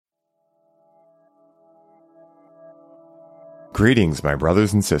Greetings, my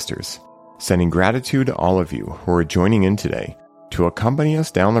brothers and sisters. Sending gratitude to all of you who are joining in today to accompany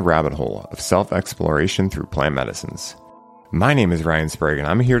us down the rabbit hole of self-exploration through plant medicines. My name is Ryan Sprague, and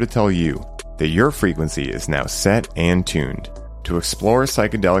I'm here to tell you that your frequency is now set and tuned to explore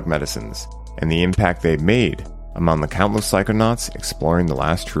psychedelic medicines and the impact they've made among the countless psychonauts exploring the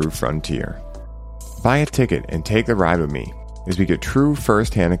last true frontier. Buy a ticket and take the ride with me as we get true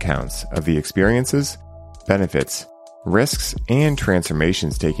first-hand accounts of the experiences, benefits, risks, and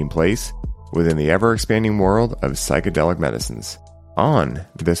transformations taking place within the ever-expanding world of psychedelic medicines on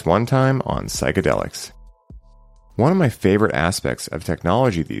This One Time on Psychedelics. One of my favorite aspects of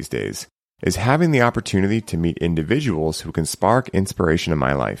technology these days is having the opportunity to meet individuals who can spark inspiration in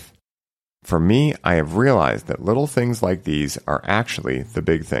my life. For me, I have realized that little things like these are actually the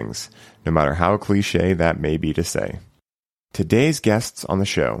big things, no matter how cliche that may be to say. Today's guests on the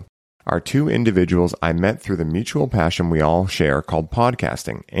show are two individuals I met through the mutual passion we all share called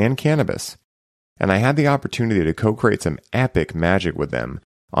podcasting and cannabis, and I had the opportunity to co-create some epic magic with them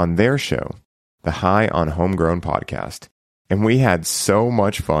on their show, the High on Homegrown podcast, and we had so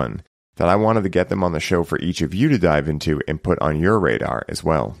much fun that I wanted to get them on the show for each of you to dive into and put on your radar as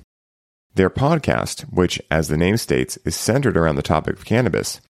well. Their podcast, which, as the name states, is centered around the topic of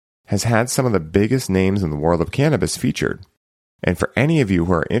cannabis, has had some of the biggest names in the world of cannabis featured. And for any of you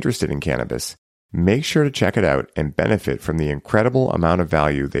who are interested in cannabis, make sure to check it out and benefit from the incredible amount of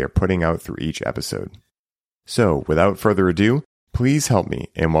value they are putting out through each episode. So, without further ado, please help me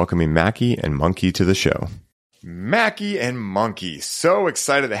in welcoming Macky and Macky to the show. Macky and Macky, so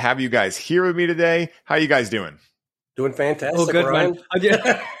excited to have you guys here with me today. How you guys doing? Doing fantastic. Oh, good, Ryan.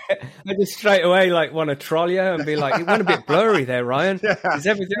 man. I just straight away want to troll you and be like, it went a bit blurry there, Ryan. Yeah. Is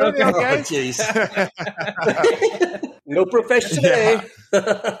everything okay? Oh, jeez. No profession today.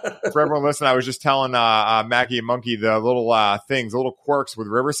 For everyone listening, I was just telling Macky and Macky the little things, the little quirks with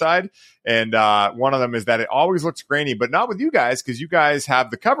Riverside. And one of them is that it always looks grainy, but not with you guys, because you guys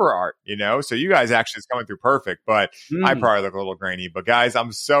have the cover art, you know? So you guys actually is coming through perfect, but I probably look a little grainy. But guys,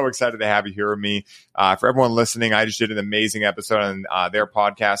 I'm so excited to have you here with me. For everyone listening, I just did an amazing episode on their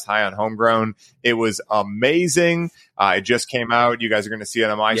podcast, High on Homegrown. It was amazing. It just came out. You guys are going to see it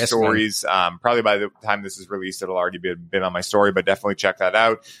on my stories. Probably by the time this is released, it'll already been on my story, but definitely check that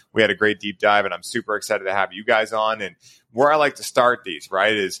out. We had a great deep dive, and I'm super excited to have you guys on. And where I like to start these,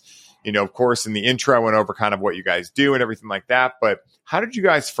 right, is, you know, of course, in the intro, I went over kind of what you guys do and everything like that. But how did you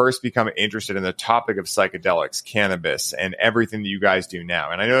guys first become interested in the topic of psychedelics, cannabis, and everything that you guys do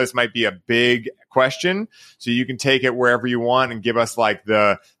now? And I know this might be a big question, so you can take it wherever you want and give us like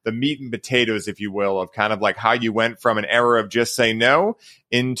the meat and potatoes, if you will, of kind of like how you went from an era of just say no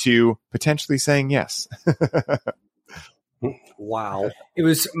into potentially saying yes. Wow. It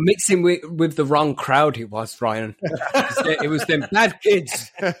was mixing with the wrong crowd, it was, Ryan. It was them bad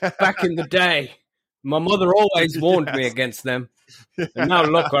kids back in the day. My mother always warned me against them. And now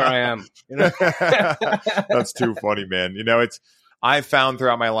look where I am. You know? That's too funny, man. You know, I've found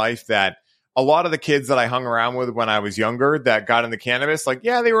throughout my life that a lot of the kids that I hung around with when I was younger that got into cannabis, like,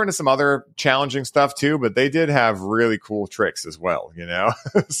 yeah, they were into some other challenging stuff too, but they did have really cool tricks as well, you know?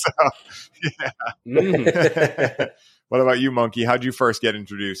 So, yeah. What about you, Macky? How'd you first get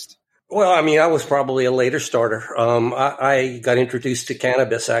introduced? Well, I mean, I was probably a later starter. I got introduced to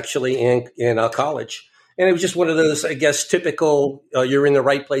cannabis actually in college. And it was just one of those, I guess, typical, you're in the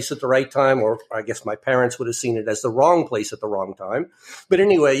right place at the right time, or I guess my parents would have seen it as the wrong place at the wrong time. But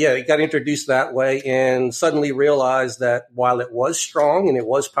anyway, yeah, I got introduced that way and suddenly realized that while it was strong and it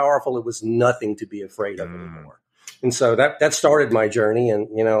was powerful, it was nothing to be afraid of anymore. And so that started my journey, and,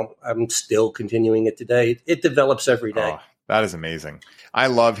 you know, I'm still continuing it today. It develops every day. Oh, that is amazing. I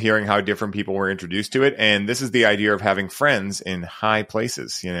love hearing how different people were introduced to it. And this is the idea of having friends in high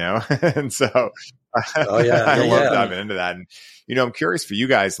places, you know? And so I love diving into that. And, you know, I'm curious for you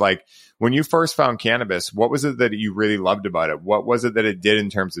guys, like when you first found cannabis, what was it that you really loved about it? What was it that it did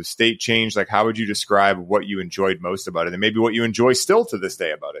in terms of state change? Like, how would you describe what you enjoyed most about it? And maybe what you enjoy still to this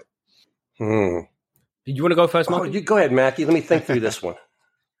day about it? Did you want to go first, Macky? You go ahead, Macky. Let me think through this one.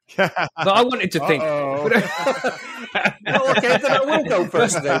 But I wanted to think. Well, okay, then I will go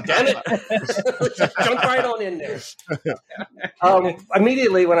first then, damn it. Just jump right on in there.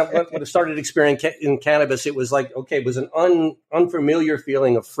 Immediately when I started experiencing cannabis, it was like, okay, it was an unfamiliar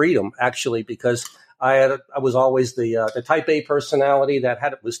feeling of freedom, actually, because I was always the type A personality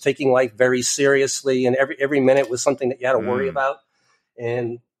that was taking life very seriously, and every minute was something that you had to worry about.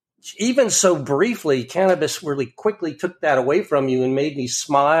 And even so briefly, cannabis really quickly took that away from you and made me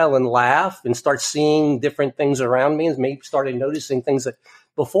smile and laugh and start seeing different things around me, and maybe started noticing things that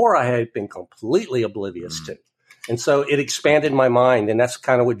before I had been completely oblivious to. And so it expanded my mind. And that's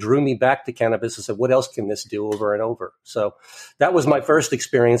kind of what drew me back to cannabis. I said, what else can this do over and over? So that was my first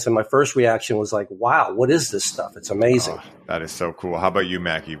experience. And my first reaction was like, wow, what is this stuff? It's amazing. Oh, that is so cool. How about you,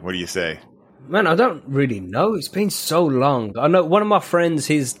 Macky? What do you say? Man, I don't really know. It's been so long. I know one of my friends,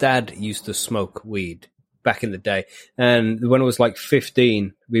 his dad used to smoke weed back in the day. And when I was like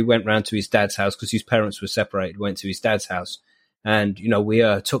 15, we went round to his dad's house because his parents were separated, went to his dad's house. And, we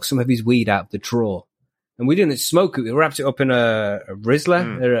took some of his weed out of the drawer. And we didn't smoke it. We wrapped it up in a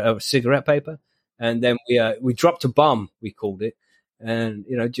Rizzler, a cigarette paper. And then we dropped a bomb, we called it. And,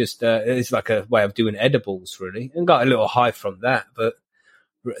 it's like a way of doing edibles, really. And got a little high from that. But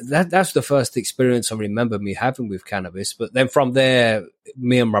that's the first experience I remember me having with cannabis. But then from there,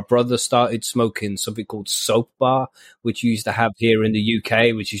 me and my brother started smoking something called Soap Bar, which you used to have here in the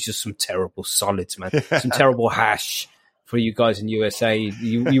UK, which is just some terrible solids, man. Some terrible hash. For you guys in USA,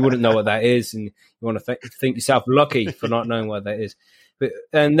 you wouldn't know what that is, and you want to think yourself lucky for not knowing what that is.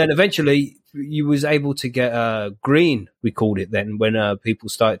 And then eventually, you was able to get green, we called it then, when people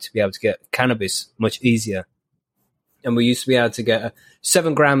started to be able to get cannabis much easier. And we used to be able to get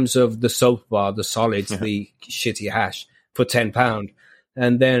 7 grams of the Soap Bar, the solids, the shitty hash, for £10.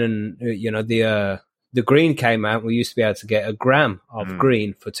 And then, the green came out. We used to be able to get a gram of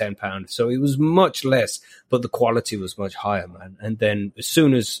green for £10. So it was much less, but the quality was much higher, man. And then as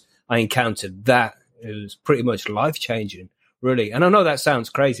soon as I encountered that, it was pretty much life-changing, really. And I know that sounds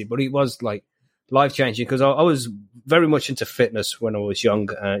crazy, but it was like life-changing because I was very much into fitness when I was young.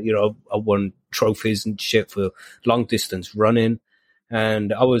 I won trophies and shit for long-distance running.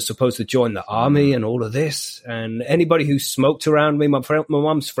 And I was supposed to join the army and all of this. And anybody who smoked around me, my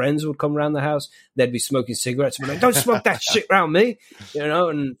mom's friends would come around the house. They'd be smoking cigarettes. And be like, don't smoke that shit around me,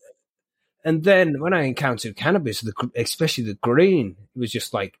 And then when I encountered cannabis, especially the green, it was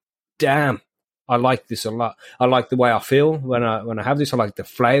just like, damn, I like this a lot. I like the way I feel when I have this. I like the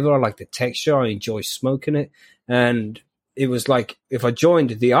flavor. I like the texture. I enjoy smoking it. And it was like, if I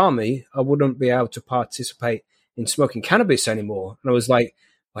joined the army, I wouldn't be able to participate in smoking cannabis anymore. And I was like,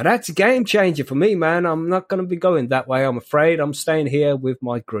 well, that's a game changer for me, man. I'm not going to be going that way. I'm afraid I'm staying here with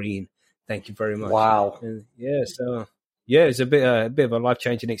my green. Thank you very much. Wow. And it's a bit of a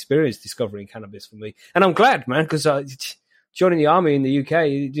life-changing experience discovering cannabis for me. And I'm glad, man, because joining the army in the UK,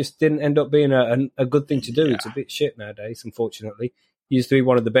 it just didn't end up being a good thing to do. Yeah. It's a bit shit nowadays, unfortunately. It used to be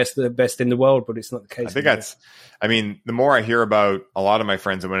one of the best in the world, but it's not the case. I think the more I hear about a lot of my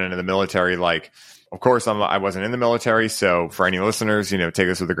friends that went into the military, like, of course, I wasn't in the military. So for any listeners, take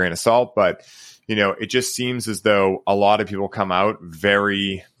this with a grain of salt. But, it just seems as though a lot of people come out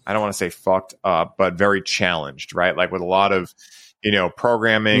very, I don't want to say fucked up, but very challenged, right? Like with a lot of,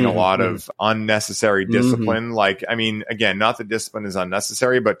 programming, a lot of unnecessary discipline. Like, again, not that discipline is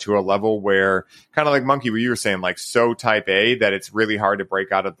unnecessary, but to a level where kind of like Monkey, what you were saying, like so type A that it's really hard to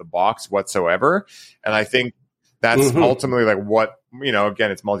break out of the box whatsoever. And I think that's ultimately like what, again,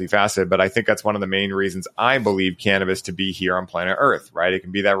 it's multifaceted, but I think that's one of the main reasons I believe cannabis to be here on planet Earth, right? It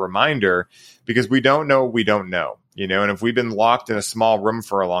can be that reminder because we don't know what we don't know, and if we've been locked in a small room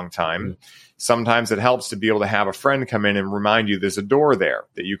for a long time, sometimes it helps to be able to have a friend come in and remind you there's a door there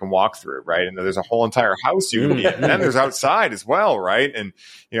that you can walk through, right? And there's a whole entire house you can be in. And then there's outside as well, right? And,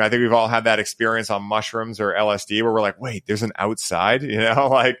 I think we've all had that experience on mushrooms or LSD where we're like, wait, there's an outside,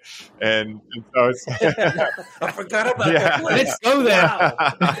 and so it's... I forgot about that. Let's go there.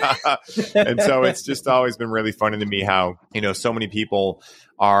 Wow. And so it's just always been really funny to me how, so many people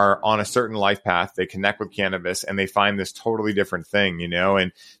are on a certain life path. They connect with cannabis and they find this totally different thing,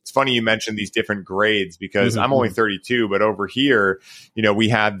 and it's funny you mentioned these different grades because I'm only 32, but over here, we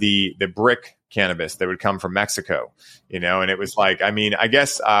had the brick cannabis that would come from Mexico, and it was like, I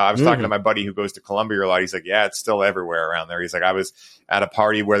guess I was talking to my buddy who goes to Colombia a lot. He's like, yeah, it's still everywhere around there. He's like, I was at a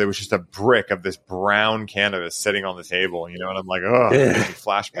party where there was just a brick of this brown cannabis sitting on the table, and I'm like, oh,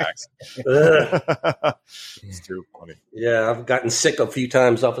 flashbacks. It's too funny. Yeah, I've gotten sick a few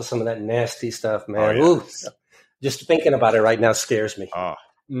times off of some of that nasty stuff, man. Oh, yeah. Ooh, just thinking about it right now scares me. Oh,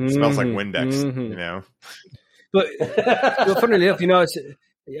 it smells like Windex, But funnily enough,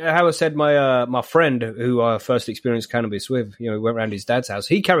 how I said, my friend who I first experienced cannabis with, he went around his dad's house.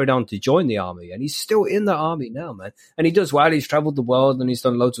 He carried on to join the army, and he's still in the army now, man. And he does well. He's traveled the world, and he's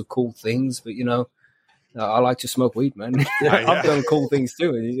done loads of cool things. But I like to smoke weed, man. I've done cool things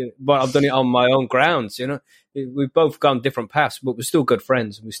too, but I've done it on my own grounds. We've both gone different paths, but we're still good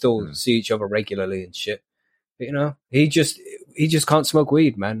friends, and we still see each other regularly and shit. But, he just can't smoke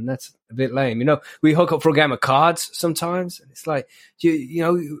weed, man. And that's a bit lame. We hook up for a game of cards sometimes. And it's like, do you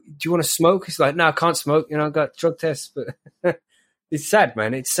want to smoke? He's like, no, I can't smoke. I got drug tests. But It's sad,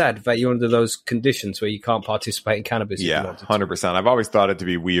 man. It's sad that you're under those conditions where you can't participate in cannabis. Yeah, 100%. I've always thought it to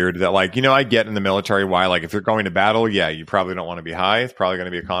be weird that, like, I get in the military why, like, if you're going to battle, yeah, you probably don't want to be high. It's probably going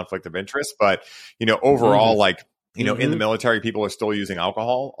to be a conflict of interest. But, overall, like, in the military, people are still using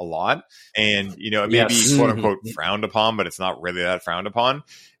alcohol a lot. And, it may be quote unquote frowned upon, but it's not really that frowned upon.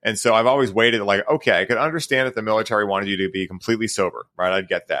 And so I've always waited, like, okay, I could understand if the military wanted you to be completely sober, right? I'd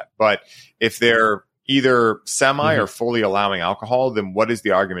get that. But if they're either semi or fully allowing alcohol, then what is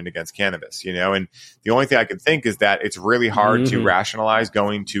the argument against cannabis? And the only thing I can think is that it's really hard to rationalize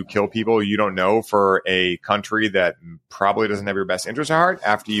going to kill people you don't know for a country that probably doesn't have your best interest at heart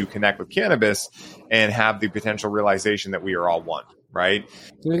after you connect with cannabis and have the potential realization that we are all one, right?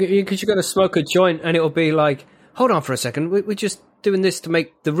 Because you're going to smoke a joint and it'll be like, hold on for a second, we're just doing this to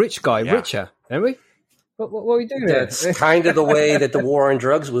make the rich guy richer, aren't we? What are we doing? That's kind of the way that the war on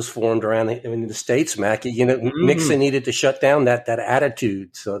drugs was formed around in the States, Macky. Nixon needed to shut down that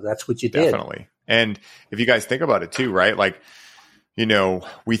attitude. So that's what you did. Definitely. And if you guys think about it too, right? Like,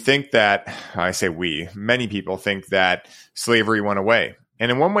 we think that, many people think that slavery went away. And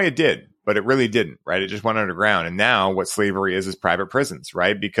in one way it did, but it really didn't, right? It just went underground. And now what slavery is private prisons,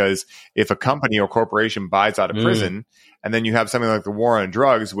 right? Because if a company or corporation buys out of prison, and then you have something like the war on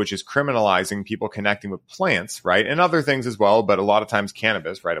drugs, which is criminalizing people connecting with plants, right? And other things as well, but a lot of times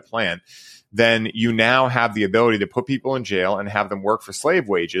cannabis, right? A plant. Then you now have the ability to put people in jail and have them work for slave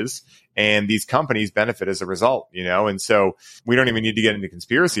wages. And these companies benefit as a result, And so we don't even need to get into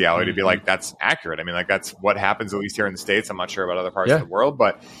conspiracyality to be like, that's accurate. I mean, like, that's what happens, at least here in the States. I'm not sure about other parts of the world,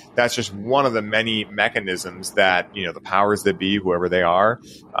 but that's just one of the many mechanisms that, the powers that be, whoever they are,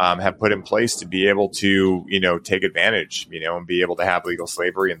 have put in place to be able to, take advantage, and be able to have legal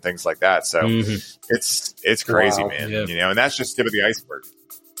slavery and things like that. So it's crazy, man, and that's just tip of the iceberg.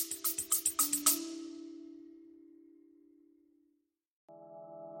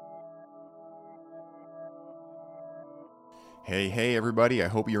 Hey, everybody. I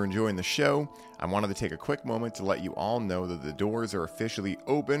hope you're enjoying the show. I wanted to take a quick moment to let you all know that the doors are officially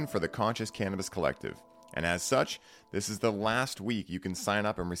open for the Conscious Cannabis Collective. And as such, this is the last week you can sign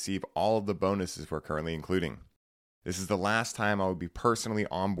up and receive all of the bonuses we're currently including. This is the last time I will be personally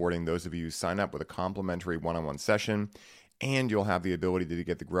onboarding those of you who sign up with a complimentary one-on-one session, and you'll have the ability to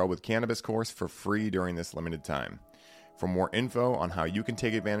get the Grow with Cannabis course for free during this limited time. For more info on how you can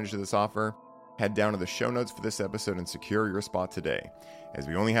take advantage of this offer, head down to the show notes for this episode and secure your spot today, as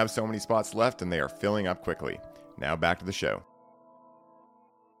we only have so many spots left and they are filling up quickly. Now back to the show.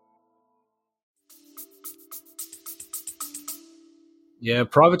 Yeah,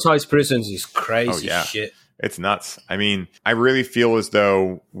 privatized prisons is crazy shit. It's nuts. I mean, I really feel as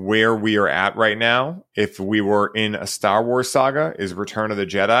though where we are at right now, if we were in a Star Wars saga, is Return of the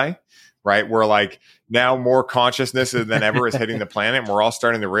Jedi. Right? We're like, now more consciousness than ever is hitting the planet. And we're all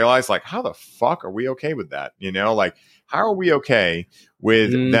starting to realize, like, how the fuck are we okay with that? Like, how are we okay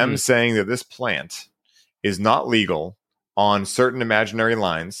with them saying that this plant is not legal on certain imaginary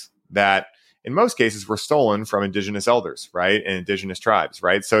lines that in most cases were stolen from indigenous elders, right? And indigenous tribes,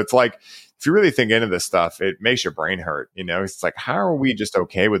 right? So it's like, if you really think into this stuff, it makes your brain hurt. It's like, how are we just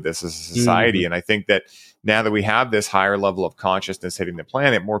okay with this as a society? And I think that now that we have this higher level of consciousness hitting the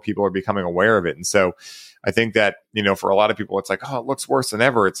planet, more people are becoming aware of it. And so I think that, for a lot of people, it's like, oh, it looks worse than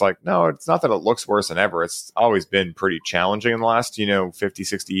ever. It's like, no, it's not that it looks worse than ever. It's always been pretty challenging in the last, 50,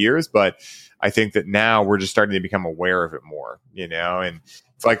 60 years. But I think that now we're just starting to become aware of it more, and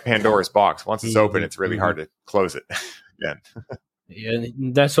it's like Pandora's box. Once it's open, it's really hard to close it again. Yeah,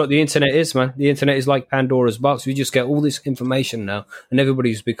 that's what the internet is, man. The internet is like Pandora's box. We just get all this information now, and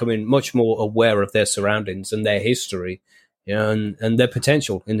everybody's becoming much more aware of their surroundings and their history, and their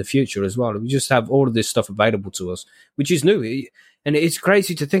potential in the future as well. We just have all of this stuff available to us, which is new. And it's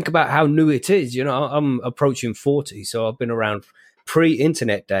crazy to think about how new it is. I'm approaching 40, so I've been around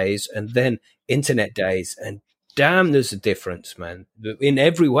pre-internet days and then internet days, and damn, there's a difference, man. In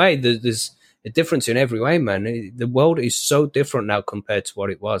every way, there's a difference in every way, man. The world is so different now compared to what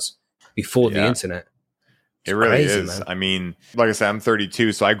it was before the internet. It really is. Man. I mean, like I said, I'm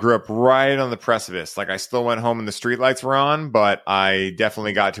 32, so I grew up right on the precipice. Like, I still went home and the streetlights were on, but I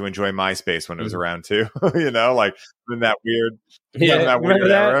definitely got to enjoy MySpace when it was around too. Like in that weird,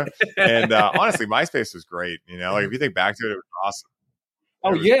 era. And honestly, MySpace was great. Like if you think back to it, it was awesome.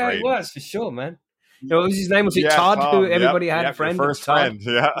 Oh yeah, it was for sure, man. What was his name? Was it Todd? Who everybody had a friend? First friend,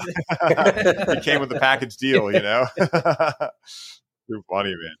 yeah. He came with the package deal, Too funny,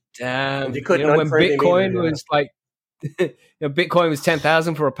 man. Damn. You couldn't when Bitcoin was like Bitcoin was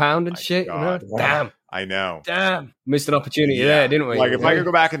 10,000 for a pound and shit. God. Damn. I know. Damn. Missed an opportunity there, didn't we? Like if I could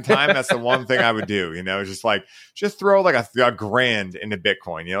go back in time, that's the one thing I would do. Just throw like a grand into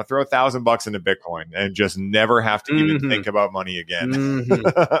Bitcoin. Throw $1,000 into Bitcoin and just never have to even think about money again.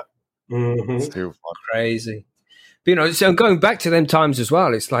 It's too fun. Crazy. But, so going back to them times as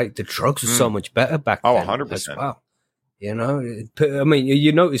well, it's like the drugs were so much better back then. 100%. As well. I mean,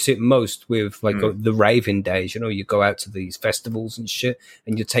 you notice it most with like the raving days. You go out to these festivals and shit,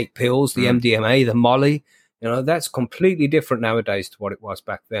 and you take pills, the MDMA, the Molly. That's completely different nowadays to what it was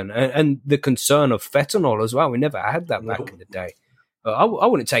back then. And the concern of fentanyl as well. We never had that back in the day. I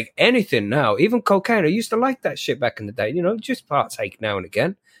wouldn't take anything now, even cocaine. I used to like that shit back in the day. Just partake now and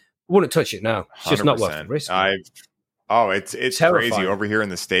again. I wouldn't touch it now. It's just not worth the risk. It's crazy over here in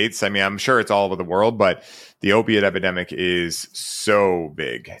the States. I mean, I'm sure it's all over the world, but the opiate epidemic is so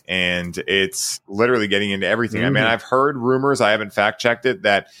big and it's literally getting into everything. I mean, I've heard rumors, I haven't fact checked it,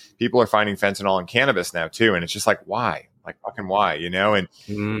 that people are finding fentanyl in cannabis now too. And it's just like, why? Like fucking why,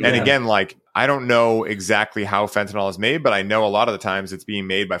 And again, like, I don't know exactly how fentanyl is made, but I know a lot of the times it's being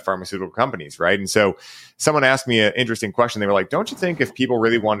made by pharmaceutical companies, right? And so someone asked me an interesting question. They were like, don't you think if people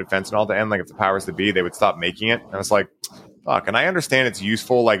really wanted fentanyl to end, like if the powers that be, they would stop making it? And I was like, fuck. And I understand it's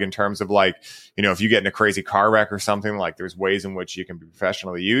useful, like in terms of like, if you get in a crazy car wreck or something, like there's ways in which you can be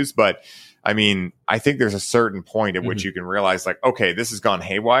professionally used. But I mean, I think there's a certain point at which you can realize like, okay, this has gone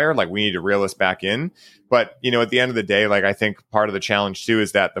haywire. Like we need to reel this back in. But, at the end of the day, like I think part of the challenge too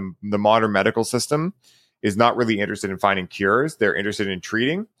is that the modern medical system is not really interested in finding cures. They're interested in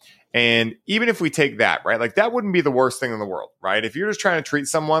treating. And even if we take that, right, like that wouldn't be the worst thing in the world, right? If you're just trying to treat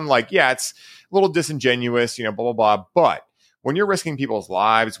someone, like, yeah, it's a little disingenuous, blah, blah, blah. But when you're risking people's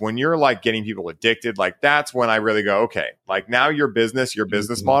lives, when you're like getting people addicted, like that's when I really go, okay, like now your business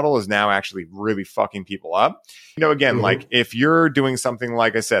model is now actually really fucking people up. Again, like if you're doing something,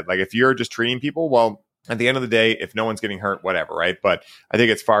 like I said, like if you're just treating people, well, at the end of the day, if no one's getting hurt, whatever, right? But I think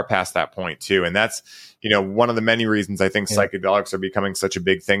it's far past that point too. And that's, one of the many reasons I think psychedelics are becoming such a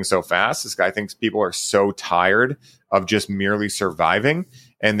big thing so fast is I think people are so tired of just merely surviving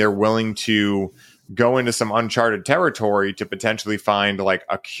and they're willing to go into some uncharted territory to potentially find like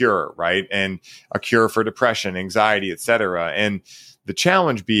a cure, right? And a cure for depression, anxiety, etc. And the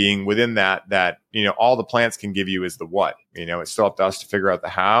challenge being within that, all the plants can give you is the what. It's still up to us to figure out the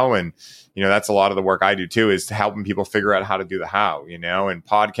how. And, that's a lot of the work I do too, is helping people figure out how to do the how, and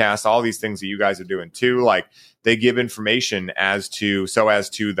podcasts, all these things that you guys are doing too. Like they give information as to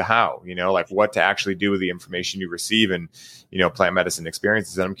the how, like what to actually do with the information you receive and, plant medicine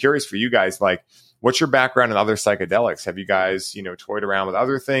experiences. And I'm curious for you guys, like, what's your background in other psychedelics? Have you guys, toyed around with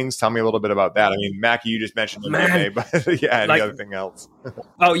other things? Tell me a little bit about that. I mean, Macky, you just mentioned MDMA, but yeah, any other thing else?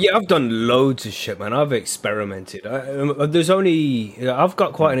 Oh yeah, I've done loads of shit, man. I've experimented. I've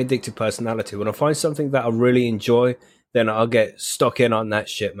got quite an addictive personality. When I find something that I really enjoy, then I'll get stuck in on that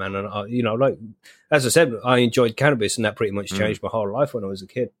shit, man. And like as I said, I enjoyed cannabis, and that pretty much changed my whole life when I was a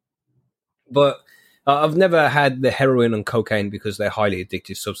kid. But I've never had the heroin and cocaine because they're highly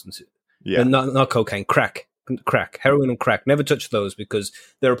addictive substances. Yeah, not cocaine, crack, heroin and crack. Never touch those because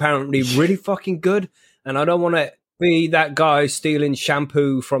they're apparently really fucking good. And I don't want to be that guy stealing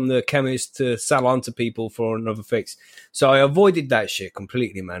shampoo from the chemist to sell on to people for another fix. So I avoided that shit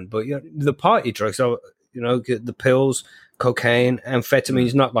completely, man. But the party drugs, the pills, cocaine,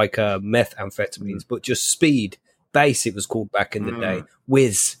 amphetamines, not like methamphetamines, but just speed, base. It was called back in the day.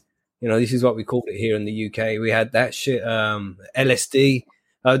 Whiz, this is what we called it here in the UK. We had that shit, LSD.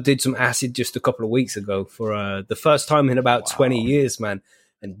 I did some acid just a couple of weeks ago for the first time in about 20 years, man.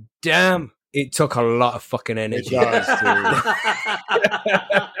 And damn, it took a lot of fucking energy. It does, dude.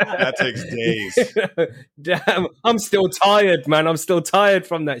 That takes days. Damn, I'm still tired, man. I'm still tired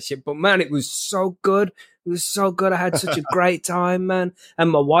from that shit. But, man, it was so good. It was so good. I had such a great time, man.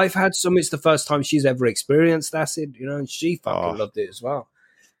 And my wife had some. It's the first time she's ever experienced acid, and she fucking loved it as well.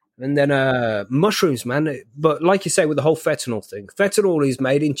 And then mushrooms, man. But like you say, with the whole fentanyl thing, fentanyl is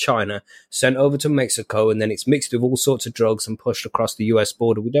made in China, sent over to Mexico, and then it's mixed with all sorts of drugs and pushed across the US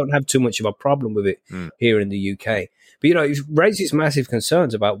border. We don't have too much of a problem with it here in the UK. But, it raises massive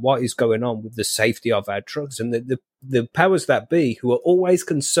concerns about what is going on with the safety of our drugs. And the powers that be, who are always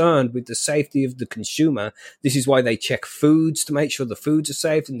concerned with the safety of the consumer, this is why they check foods to make sure the foods are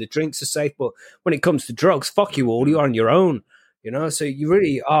safe and the drinks are safe. But when it comes to drugs, fuck you all, you're on your own. So you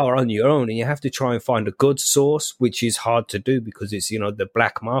really are on your own and you have to try and find a good source, which is hard to do because it's, the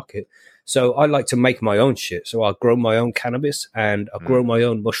black market. So I like to make my own shit. So I grow my own cannabis and I grow my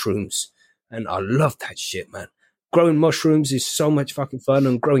own mushrooms and I love that shit, man. growing mushrooms is so much fucking fun,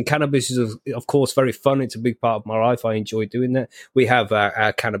 and growing cannabis is, of course, very fun. It's a big part of my life. I enjoy doing that. We have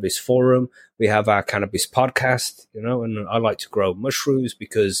our cannabis forum. We have our cannabis podcast, and I like to grow mushrooms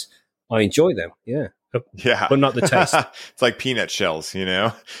because I enjoy them. Yeah. Yeah. But not the taste. It's like peanut shells,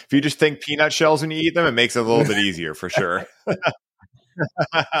 If you just think peanut shells when you eat them, it makes it a little bit easier for sure.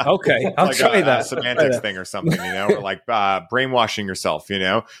 Okay, I'll try that. A semantics thing or something, or like brainwashing yourself, These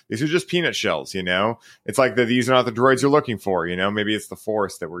are just peanut shells, It's like these are not the droids you're looking for, Maybe it's the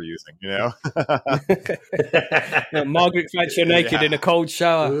force that we're using, Margaret Thatcher naked in a cold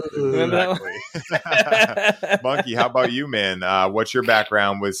shower. Remember that one? Monkey, how about you, man? What's your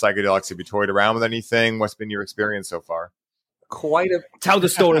background with psychedelics? Have you toyed around with anything? What's been your experience so far? Tell the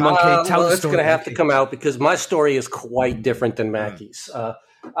story, Monkey. It's going to have to come out because my story is quite different than Macky's.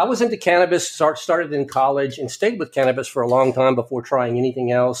 I was into cannabis, started in college, and stayed with cannabis for a long time before trying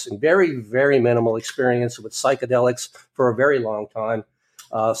anything else, and very, very minimal experience with psychedelics for a very long time.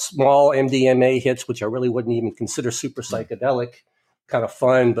 Small MDMA hits, which I really wouldn't even consider super psychedelic, kind of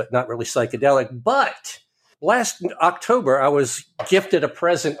fun, but not really psychedelic. But last October, I was gifted a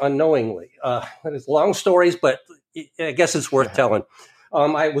present unknowingly. It's long stories, but I guess it's worth telling.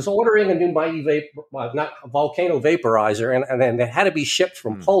 I was ordering a new mighty volcano vaporizer, and it had to be shipped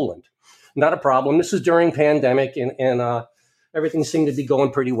from Poland. Not a problem. This is during pandemic, and everything seemed to be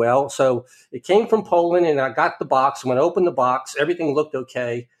going pretty well. So it came from Poland, and I got the box. When I opened the box, everything looked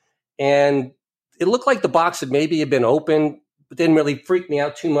okay, and it looked like the box had been opened, but didn't really freak me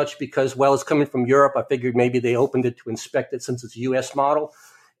out too much because, it's coming from Europe. I figured maybe they opened it to inspect it since it's a U.S. model.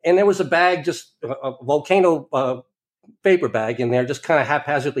 And there was a bag, just a volcano vapor bag in there, just kind of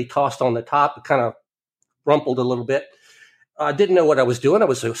haphazardly tossed on the top. It kind of rumpled a little bit. I didn't know what I was doing. I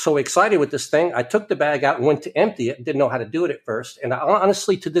was so excited with this thing. I took the bag out and went to empty it. Didn't know how to do it at first. And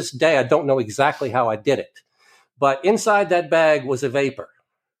honestly, to this day, I don't know exactly how I did it. But inside that bag was a vapor.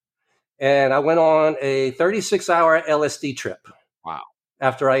 And I went on a 36-hour LSD trip. Wow.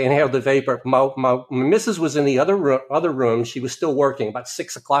 After I inhaled the vapor, my missus was in the other room. She was still working about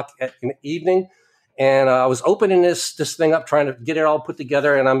 6 o'clock in the evening. And I was opening this thing up, trying to get it all put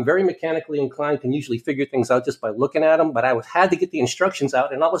together. And I'm very mechanically inclined, can usually figure things out just by looking at them. But I had to get the instructions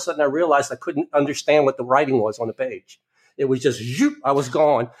out. And all of a sudden I realized I couldn't understand what the writing was on the page. It was just, zoop, I was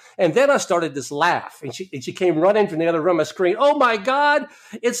gone. And then I started this laugh. And she came running from the other room. I screamed, "Oh, my God,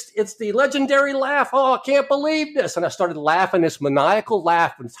 it's the legendary laugh. Oh, I can't believe this." And I started laughing, this maniacal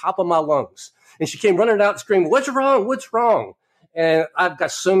laugh from the top of my lungs. And she came running out and screaming, "What's wrong? What's wrong?" And I've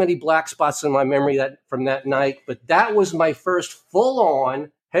got so many black spots in my memory from that night. But that was my first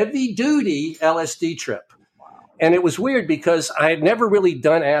full-on, heavy-duty LSD trip. And it was weird because I had never really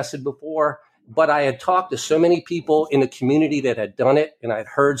done acid before. But I had talked to so many people in the community that had done it, and I'd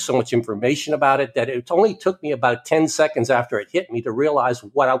heard so much information about it that it only took me about 10 seconds after it hit me to realize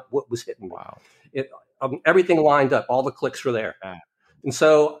what was hitting me. Wow. Everything lined up. All the clicks were there. Yeah. And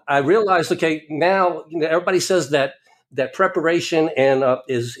so I realized, okay, now everybody says that preparation and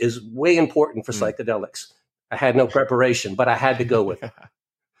is way important for psychedelics. I had no preparation, but I had to go with it.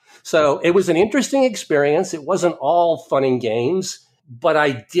 So it was an interesting experience. It wasn't all fun and games. But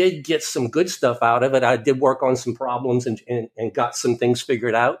I did get some good stuff out of it. I did work on some problems and got some things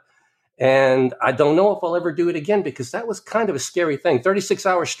figured out. And I don't know if I'll ever do it again because that was kind of a scary thing. 36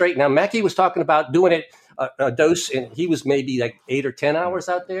 hours straight. Now, Macky was talking about doing it a dose, and he was maybe like 8 or 10 hours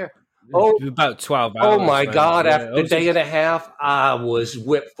out there. Oh, about 12 hours. Oh, my God. After a day and a half, I was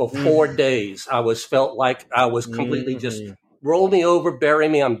whipped for 4 days. Felt like I was completely just roll me over, bury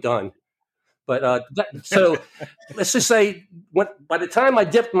me, I'm done. But so let's just say by the time I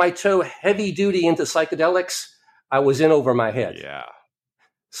dipped my toe heavy duty into psychedelics, I was in over my head. Yeah.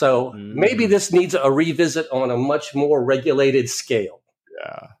 So maybe this needs a revisit on a much more regulated scale.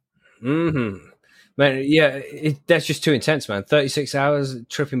 Yeah. Mm-hmm. Man, yeah, that's just too intense, man. 36 hours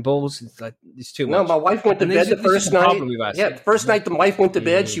tripping balls, it's too much. No, my wife went to bed the first night. Yeah, the first night the wife went to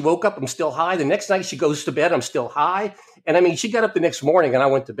bed, she woke up, I'm still high. The next night she goes to bed, I'm still high. And I mean, she got up the next morning and I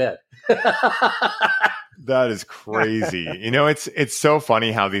went to bed. That is crazy. It's so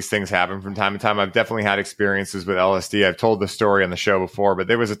funny how these things happen from time to time. I've definitely had experiences with LSD. I've told the story on the show before, but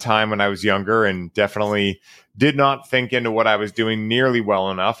there was a time when I was younger and definitely did not think into what I was doing nearly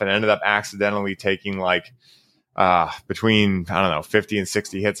well enough and ended up accidentally taking between, I don't know, 50 and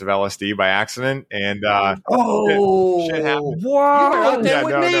 60 hits of LSD by accident. And shit happened. Wow,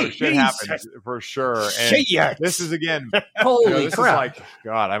 shit happened for sure. And this is, again, holy this crap. is like,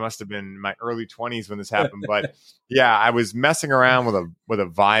 God, I must have been in my early 20s when this happened. But yeah, I was messing around with a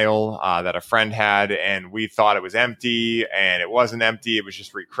vial that a friend had, and we thought it was empty, and it wasn't empty. It was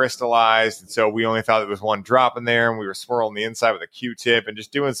just recrystallized. And so we only thought there was one drop in there, and we were swirling the inside with a Q-tip and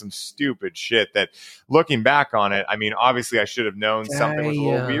just doing some stupid shit that, looking back on it, I mean, obviously I should have known something was a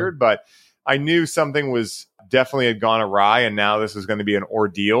little weird, but I knew something was definitely had gone awry, and now this was going to be an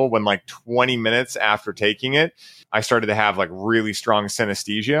ordeal. When like 20 minutes after taking it, I started to have like really strong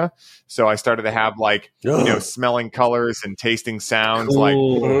synesthesia. So I started to have like, smelling colors and tasting sounds. Like,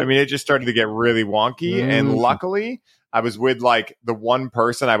 I mean, it just started to get really wonky. And luckily I was with like the one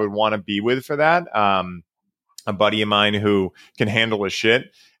person I would want to be with for that. A buddy of mine who can handle his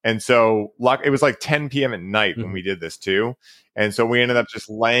shit. And so it was like 10 p.m. at night when we did this too. And so we ended up just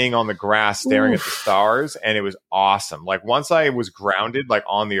laying on the grass, staring at the stars. And it was awesome. Like once I was grounded, like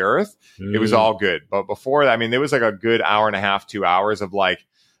on the earth, it was all good. But before that, I mean, there was like a good hour and a half, 2 hours of like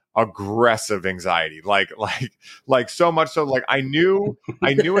aggressive anxiety. Like so much so, like I knew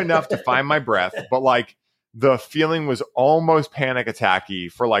enough to find my breath, but like the feeling was almost panic attacky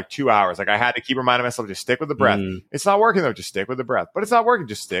for like 2 hours. Like I had to keep reminding myself, just stick with the breath. It's not working though. Just stick with the breath, but it's not working.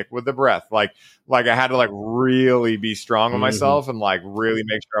 Just stick with the breath. Like I had to like really be strong with myself and like really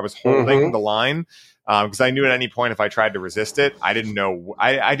make sure I was holding the line. Cause I knew at any point if I tried to resist it, I didn't know,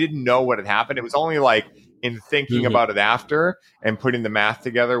 I didn't know what had happened. It was only like in thinking about it after and putting the math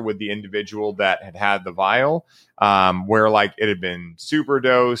together with the individual that had the vial, where like it had been super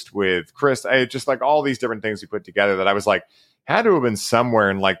dosed with Chris, just like all these different things we put together that I was like, had to have been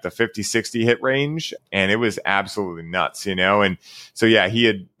somewhere in like the 50, 60 hit range. And it was absolutely nuts, And so, yeah,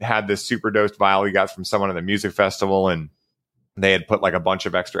 he had this super dosed vial he got from someone at the music festival, and they had put like a bunch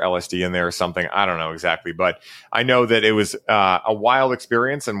of extra LSD in there or something. I don't know exactly, but I know that it was a wild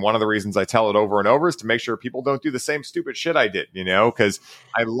experience. And one of the reasons I tell it over and over is to make sure people don't do the same stupid shit I did, because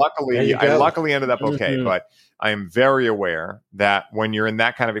I luckily ended up okay. But I am very aware that when you're in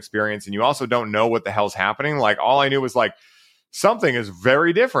that kind of experience and you also don't know what the hell's happening, like all I knew was like something is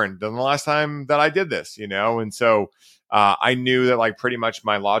very different than the last time that I did this, And so I knew that like pretty much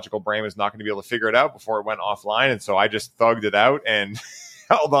my logical brain was not going to be able to figure it out before it went offline. And so I just thugged it out and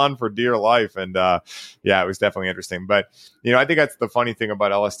held on for dear life. And it was definitely interesting. But, I think that's the funny thing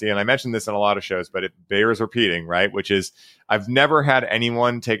about LSD. And I mentioned this in a lot of shows, but it bears repeating, right? Which is I've never had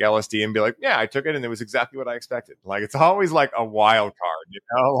anyone take LSD and be like, yeah, I took it and it was exactly what I expected. Like it's always like a wild card,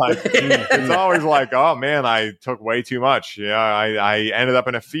 like it's always like, oh man, I took way too much. I ended up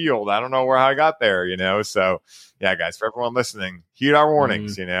in a field. I don't know how I got there, So yeah, guys, for everyone listening, heed our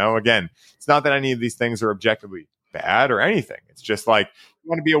warnings, Again, it's not that any of these things are objectively bad or anything. It's just like you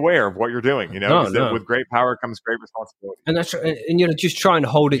want to be aware of what you're doing, With great power comes great responsibility. And that's and just try and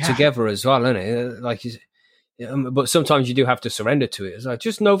hold it together as well, isn't it? Like, but sometimes you do have to surrender to it. It's like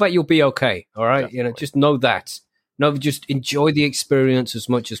just know that you'll be okay. All right, Definitely. Just know that. No, just enjoy the experience as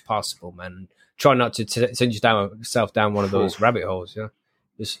much as possible, man. Try not to send yourself down one of those rabbit holes.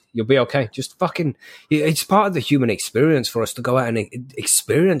 You'll be okay. Just fucking, it's part of the human experience for us to go out and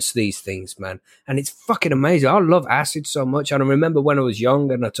experience these things, man. And it's fucking amazing. I love acid so much. And I remember when I was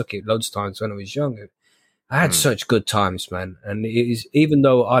young, and I took it loads of times when I was young. I had such good times, man. And it is, even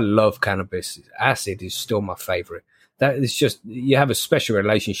though I love cannabis, acid is still my favorite. That is just, you have a special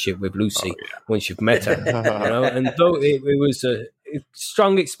relationship with Lucy once you've met her, And though it was a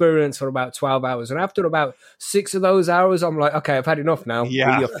strong experience for about 12 hours, and after about 6 of those hours, I'm like, okay, I've had enough now.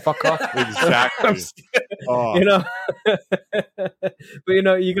 Yeah. Will you fuck off? Exactly. But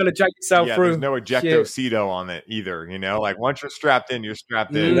you got to drag yourself through. There's no ejectocito on it either. Like once you're strapped in, you're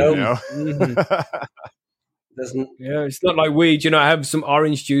strapped in. It's not like weed. Have some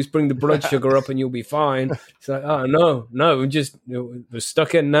orange juice, bring the blood sugar up, and you'll be fine. It's like, oh no, we're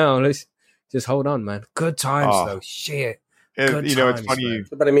stuck in now. Let's just hold on, man. Good times though. Shit. It's funny. Man.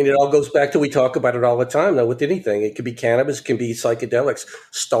 But I mean, it all goes back to, we talk about it all the time though with anything. It could be cannabis, it can be psychedelics.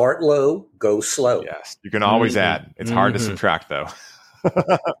 Start low, go slow. Yes, you can always add. It's hard to subtract though.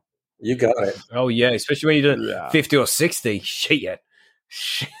 You got it. Oh yeah, especially when you're doing 50 or 60. Shit.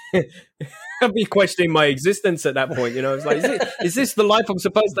 I'd be questioning my existence at that point. It's like, is this the life I'm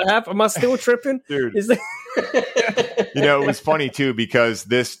supposed to have? Am I still tripping? Dude. It was funny too, because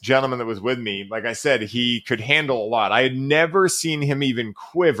this gentleman that was with me, like I said, he could handle a lot. I had never seen him even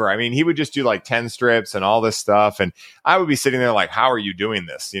quiver. I mean, he would just do like 10 strips and all this stuff. And I would be sitting there like, how are you doing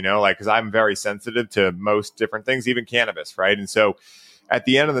this? Because I'm very sensitive to most different things, even cannabis. Right. And so at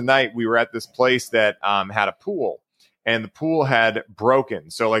the end of the night, we were at this place that had a pool, and the pool had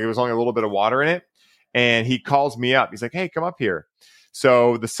broken. So like it was only a little bit of water in it. And he calls me up. He's like, hey, come up here.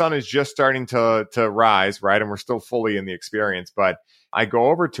 So the sun is just starting to rise, right? And we're still fully in the experience. But I go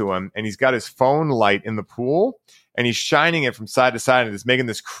over to him, and he's got his phone light in the pool, and he's shining it from side to side, and it's making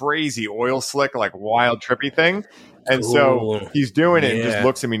this crazy oil slick, like wild trippy thing. And so he's doing it and just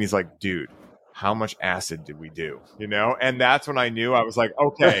looks at me, and he's like, dude, how much acid did we do? You know? And that's when I knew. I was like,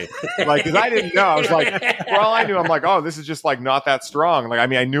 okay. Like, because I didn't know. I was like, for all I knew, I'm like, oh, this is just like not that strong. Like, I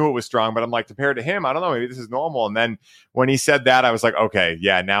mean, I knew it was strong, but I'm like, compared to him, I don't know, maybe this is normal. And then when he said that, I was like, okay,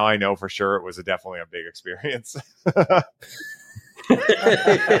 yeah, now I know for sure it was definitely a big experience.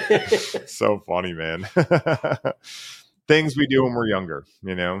 So funny, man. Things we do when we're younger,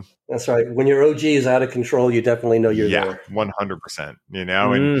 you know? That's right. When your OG is out of control, you definitely know you're there. 100%, you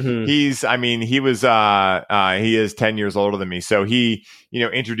know? And he is 10 years older than me. So he,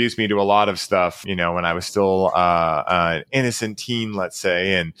 introduced me to a lot of stuff, when I was still an innocent teen, let's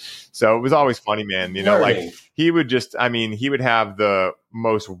say. And so it was always funny, man, like he would have the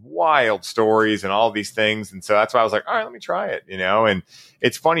most wild stories and all these things. And so that's why I was like, all right, let me try it, and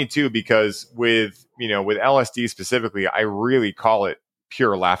it's funny too, because with LSD specifically, I really call it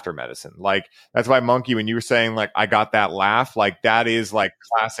pure laughter medicine. Like that's why Monkey, when you were saying like, I got that laugh, like that is like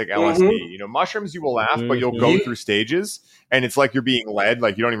classic LSD, mushrooms, you will laugh, but you'll go through stages and it's like you're being led,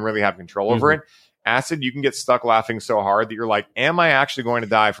 like you don't even really have control over it. Acid, you can get stuck laughing so hard that you're like, am I actually going to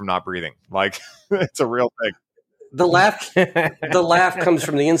die from not breathing? Like it's a real thing. The laugh comes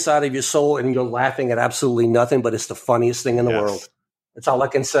from the inside of your soul, and you're laughing at absolutely nothing, but it's the funniest thing in the world. That's all I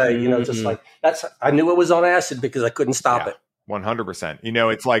can say. Just like I knew it was on acid because I couldn't stop it. 100%.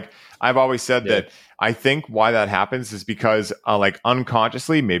 It's like I've always said that I think why that happens is because like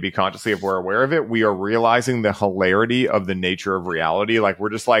unconsciously, maybe consciously, if we're aware of it, we are realizing the hilarity of the nature of reality. Like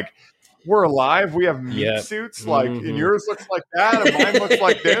we're just like, we're alive. We have meat suits. Like, and yours looks like that, and mine looks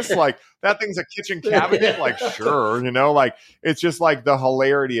like this. Like that thing's a kitchen cabinet. Like, sure, like it's just like the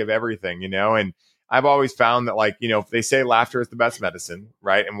hilarity of everything, And I've always found that, like, they say laughter is the best medicine,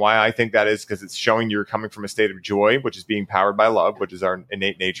 right? And why I think that is because it's showing you're coming from a state of joy, which is being powered by love, which is our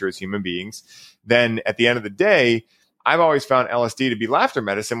innate nature as human beings. Then at the end of the day, I've always found LSD to be laughter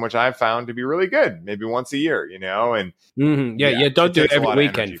medicine, which I've found to be really good, maybe once a year, and don't do it every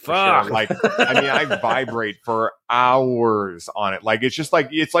weekend. Fuck. Sure. Like, I vibrate for hours on it. Like, it's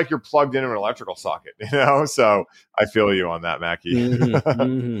like you're plugged into an electrical socket, So I feel you on that,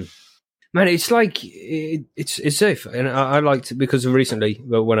 Macky. Man, it's like it's safe, and I liked it because recently,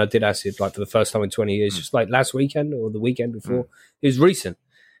 when I did acid, like for the first time in 20 years, just like last weekend or the weekend before, it was recent,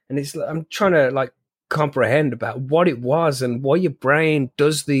 and it's I'm trying to like comprehend about what it was and why your brain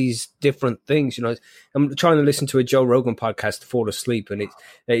does these different things. I'm trying to listen to a Joe Rogan podcast to fall asleep, and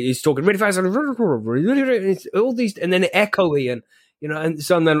he's talking really fast, and it's all these, and then echoey, and and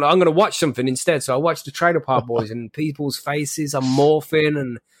so then I'm going to watch something instead. So I watched the Trailer Park Boys, and people's faces are morphing,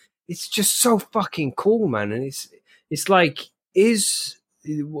 and it's just so fucking cool, man. And it's like, as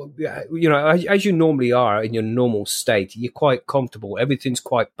you normally are in your normal state, you're quite comfortable. Everything's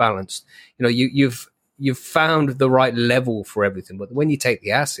quite balanced. You've found the right level for everything. But when you take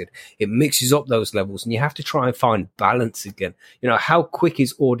the acid, it mixes up those levels, and you have to try and find balance again. How quick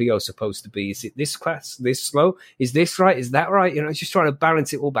is audio supposed to be? Is it this fast, this slow? Is this right? Is that right? It's just trying to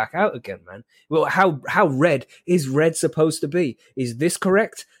balance it all back out again, man. Well, how red is red supposed to be? Is this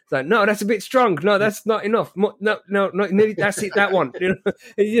correct? It's like, no, that's a bit strong. No, that's not enough. No, that's it. That one. You're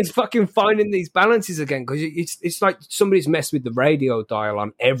just fucking finding these balances again, because it's like somebody's messed with the radio dial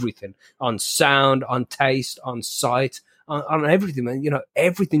on everything, on sound, on taste, on sight, on everything, man.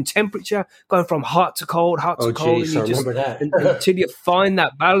 Everything, temperature, going from hot to cold, Geez, I remember that. until you find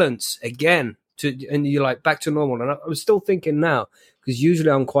that balance again, and you're like back to normal. And I was still thinking now, because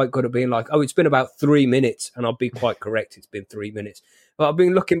usually I'm quite good at being like, oh, it's been about 3 minutes, and I'll be quite correct. It's been 3 minutes. But I've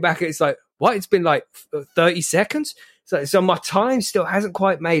been looking back, it's like, what? It's been like 30 seconds? So my time still hasn't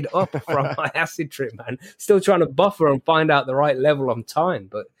quite made up from my acid trip, man. Still trying to buffer and find out the right level on time.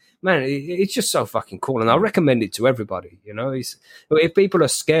 But, man, it's just so fucking cool. And I recommend it to everybody, if people are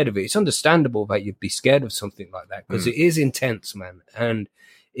scared of it, it's understandable that you'd be scared of something like that, because it is intense, man. And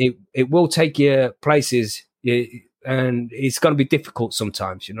it will take you places, and it's going to be difficult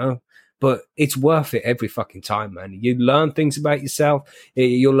sometimes, but it's worth it every fucking time, man. You learn things about yourself.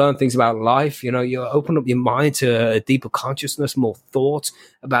 You'll learn things about life. You open up your mind to a deeper consciousness, more thoughts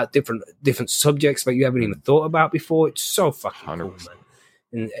about different subjects that you haven't even thought about before. It's so fucking 100%. Cool, man.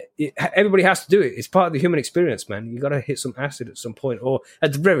 And everybody has to do it. It's part of the human experience, man. You got to hit some acid at some point, or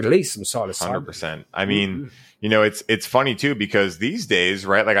at the very least, some psilocybin. 100%. I mean, it's funny too, because these days,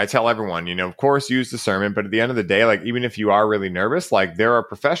 right? Like I tell everyone, of course, use discernment, but at the end of the day, like even if you are really nervous, like there are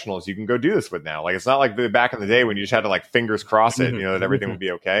professionals you can go do this with now. Like it's not like back in the day when you just had to like fingers cross it, that everything would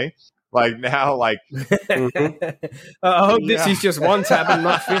be okay. Like now, like I hope this is just one tab and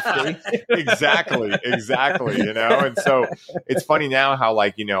not 50. exactly. And so it's funny now how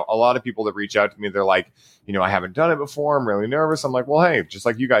like, a lot of people that reach out to me, they're like, I haven't done it before. I'm really nervous. I'm like, well, hey, just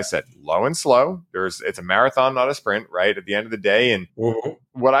like you guys said, low and slow. It's a marathon, not a sprint, right? At the end of the day. And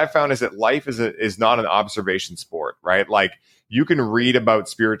what I found is that life is not an observation sport, right? Like you can read about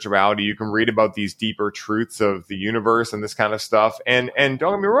spirituality, you can read about these deeper truths of the universe and this kind of stuff. And don't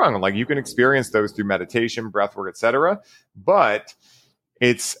get me wrong, like you can experience those through meditation, breath work, etc. But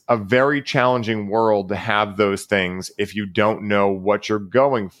it's a very challenging world to have those things if you don't know what you're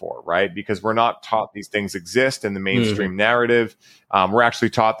going for, right? Because we're not taught these things exist in the mainstream narrative. We're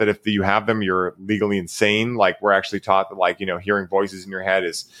actually taught that if you have them, you're legally insane. Like we're actually taught that like, hearing voices in your head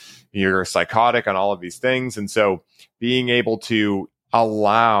is you're psychotic on all of these things. And so being able to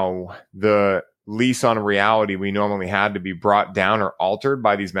allow the lease on reality we normally had to be brought down or altered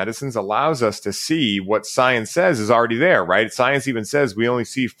by these medicines allows us to see what science says is already there, right? Science even says we only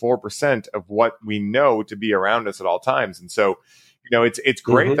see 4% of what we know to be around us at all times. And so, it's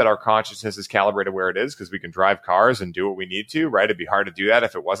great that our consciousness is calibrated where it is because we can drive cars and do what we need to, right? It'd be hard to do that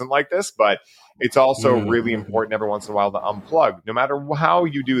if it wasn't like this, but it's also really important every once in a while to unplug, no matter how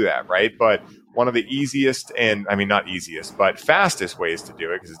you do that, right? But one of the easiest not easiest, but fastest ways to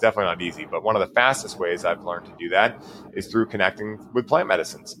do it, because it's definitely not easy, but one of the fastest ways I've learned to do that is through connecting with plant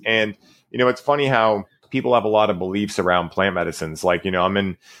medicines. And, it's funny how people have a lot of beliefs around plant medicines. Like, I'm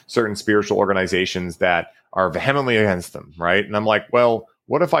in certain spiritual organizations that are vehemently against them, right? And I'm like, well,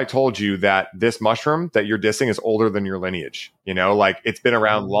 what if I told you that this mushroom that you're dissing is older than your lineage? Like it's been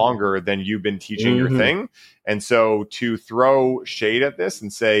around longer than you've been teaching your thing. And so to throw shade at this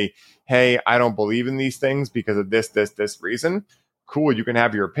and say, hey, I don't believe in these things because of this reason. Cool, you can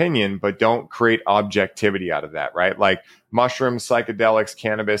have your opinion, but don't create objectivity out of that, right? Like mushrooms, psychedelics,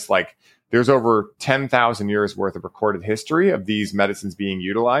 cannabis, like there's over 10,000 years worth of recorded history of these medicines being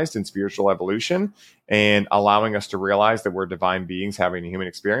utilized in spiritual evolution and allowing us to realize that we're divine beings having a human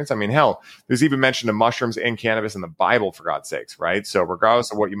experience. I mean, hell, there's even mention of mushrooms and cannabis in the Bible, for God's sakes, right? So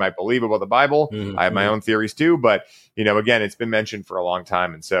regardless of what you might believe about the Bible, I have my own theories too, but, again, it's been mentioned for a long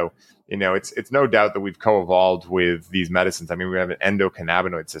time. And so, it's no doubt that we've co-evolved with these medicines. I mean, we have an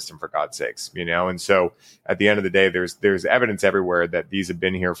endocannabinoid system, for God's sakes, and so at the end of the day, there's evidence everywhere that these have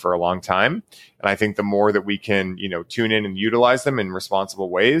been here for a long time. And I think the more that we can, tune in and utilize them in responsible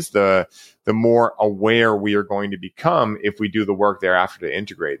ways, the more aware we are going to become if we do the work thereafter to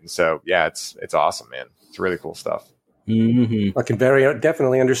integrate. And so, yeah, it's awesome, man. It's really cool stuff. I can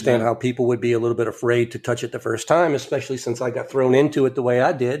definitely understand how people would be a little bit afraid to touch it the first time, especially since I got thrown into it the way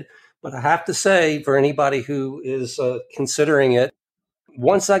I did. But I have to say, for anybody who is considering it,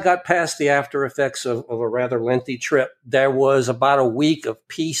 once I got past the after effects of a rather lengthy trip, there was about a week of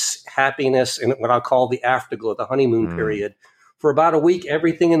peace, happiness, and what I call the afterglow, the honeymoon period. For about a week,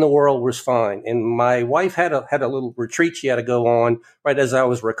 everything in the world was fine. And my wife had a little retreat she had to go on right as I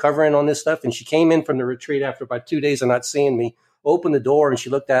was recovering on this stuff. And she came in from the retreat after about 2 days of not seeing me, opened the door, and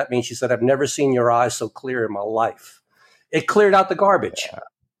she looked at me and she said, "I've never seen your eyes so clear in my life." It cleared out the garbage.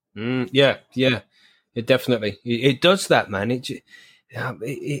 Yeah. It definitely it does that, man. It's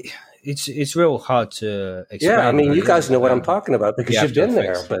real hard to explain. Yeah, I mean, you guys know what I'm talking about because you've been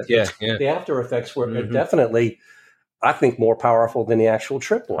there. But yeah. The after effects were definitely, I think, more powerful than the actual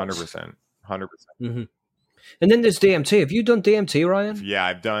trip was. 100%. And then there's DMT. Have you done DMT, Ryan? Yeah,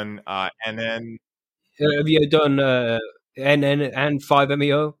 I've done NN. Have you done NN and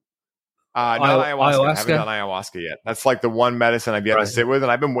 5-MeO? Not ayahuasca. I haven't done ayahuasca yet. That's like the one medicine I've yet to sit with,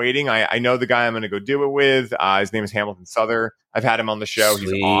 and I've been waiting. I know the guy I'm going to go do it with. His name is Hamilton Souther. I've had him on the show.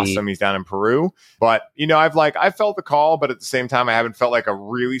 Sweet. He's awesome. He's down in Peru. But, I felt the call, but at the same time, I haven't felt like a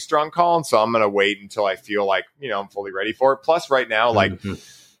really strong call. And so I'm going to wait until I feel like, I'm fully ready for it. Plus right now, I'm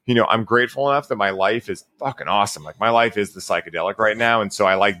grateful enough that my life is fucking awesome. Like my life is the psychedelic right now. And so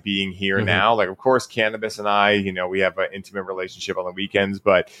I like being here now. Like, of course, Cannabis and I, we have an intimate relationship on the weekends,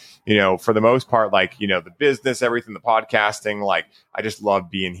 but, for the most part, the business, everything, the podcasting, I just love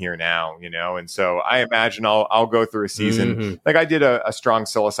being here now, and so I imagine I'll go through a season. Like I did a strong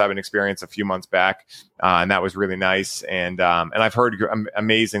psilocybin experience a few months back. And that was really nice. And I've heard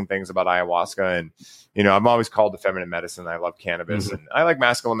amazing things about ayahuasca and, I'm always called the feminine medicine. I love cannabis, and I like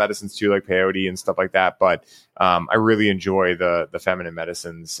masculine medicines too, like peyote and stuff like that. But I really enjoy the feminine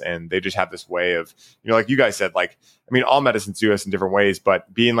medicines, and they just have this way of, like you guys said, like, I mean, all medicines do this in different ways,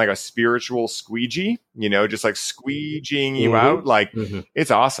 but being like a spiritual squeegee, just like squeegeeing you out, like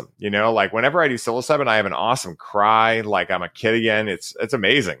it's awesome. Like whenever I do psilocybin, I have an awesome cry, like I'm a kid again. It's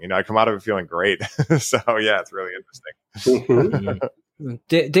amazing. I come out of it feeling great. So yeah, it's really interesting.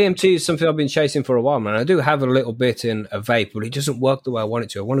 DMT is something I've been chasing for a while, man. I do have a little bit in a vape, but it doesn't work the way I want it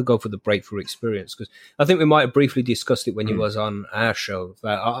to. I want to go for the breakthrough experience, because I think we might have briefly discussed it when you was on our show.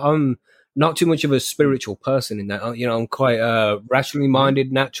 That I'm not too much of a spiritual person in that. I'm quite rationally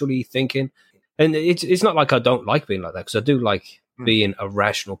minded, naturally thinking, and it's not like I don't like being like that, because I do like being a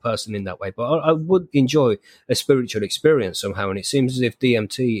rational person in that way. But I would enjoy a spiritual experience somehow, and it seems as if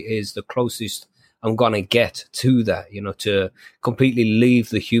DMT is the closest I'm going to get to that, to completely leave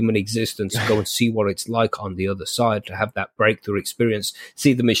the human existence, go and see what it's like on the other side, to have that breakthrough experience,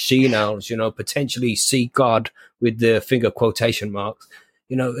 see the machine owls, potentially see God with the finger quotation marks,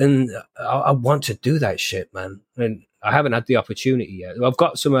 and I want to do that shit, man. And I haven't had the opportunity yet. I've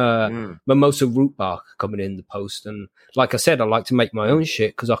got some mimosa root bark coming in the post. And like I said, I like to make my own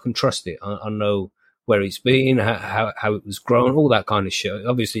shit because I can trust it. I know where it's been, how it was grown, all that kind of shit.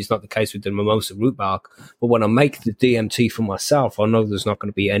 Obviously, it's not the case with the mimosa root bark, but when I make the DMT for myself, I know there's not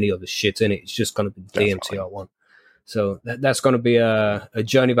going to be any other shit in it. It's just going to be the DMT I want. So that's going to be a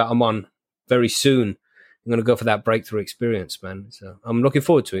journey that I'm on very soon. I'm going to go for that breakthrough experience, man. So I'm looking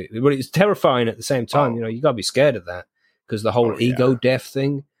forward to it. But it's terrifying at the same time. You got to be scared of that, because the whole ego death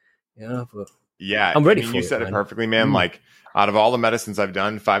thing. But yeah, I'm ready for it. You said it perfectly, man. Like, out of all the medicines I've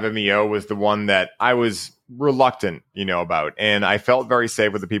done, 5-MeO was the one that I was reluctant, about. And I felt very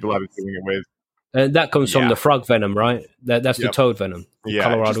safe with the people I was doing it with. And that comes from the frog venom, right? That's the toad venom. Yeah,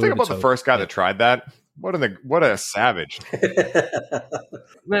 Colorado, just think about the first guy that tried that. What a savage.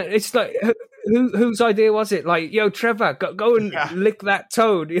 Man, it's like, whose idea was it? Like, yo, Trevor, go and lick that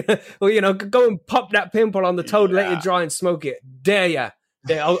toad. Or, go and pop that pimple on the toad, let it dry and smoke it. Dare ya?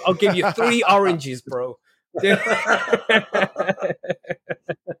 I'll give you 3 oranges, bro. The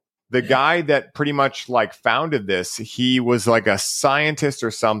guy that pretty much like founded this, he was like a scientist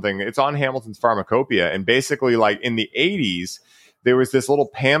or something. It's on Hamilton's Pharmacopoeia. And basically, like in the 80s, there was this little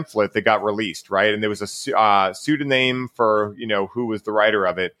pamphlet that got released, right? And there was a pseudonym for, who was the writer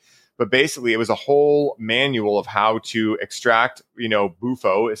of it. But basically, it was a whole manual of how to extract,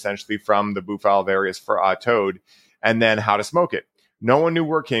 bufo, essentially from the bufo alvarius for toad, and then how to smoke it. No one knew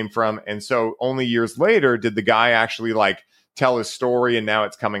where it came from. And so only years later did the guy actually like tell his story. And now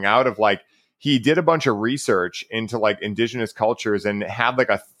it's coming out of like, he did a bunch of research into like indigenous cultures and had like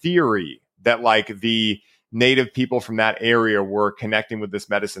a theory that like the native people from that area were connecting with this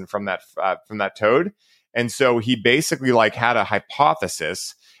medicine from that toad. And so he basically like had a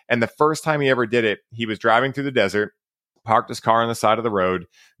hypothesis. And the first time he ever did it, he was driving through the desert, parked his car on the side of the road,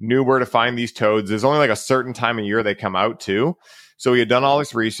 knew where to find these toads. There's only like a certain time of year they come out too. So he had done all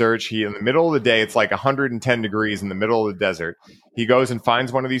this research. He, in the middle of the day, it's like 110 degrees in the middle of the desert. He goes and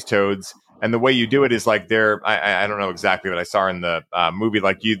finds one of these toads. And the way you do it is like I don't know exactly what I saw in the movie.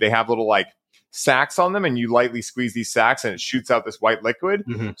 Like they have little like sacks on them, and you lightly squeeze these sacks and it shoots out this white liquid.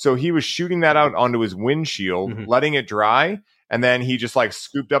 So he was shooting that out onto his windshield, letting it dry. And then he just like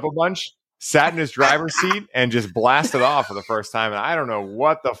scooped up a bunch, sat in his driver's seat, and just blasted off for the first time. And I don't know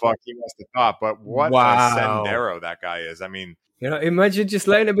what the fuck he must have thought, but what a sendero that guy is. I mean, imagine just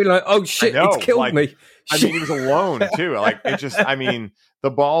letting it be like, oh shit, it's killed me. I mean, he was alone too. Like, it just, I mean,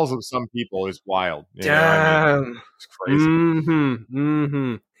 the balls of some people is wild. Damn. It's crazy.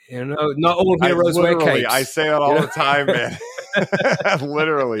 Not all heroes wear capes. I say that all the time, man.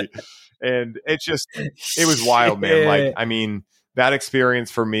 Literally. And it was wild, man. Like, I mean, that experience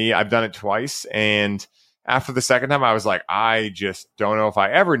for me, I've done it twice. And after the second time, I was like, I just don't know if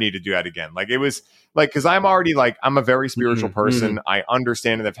I ever need to do that again. Like, it was like, because I'm already like, I'm a very spiritual person. I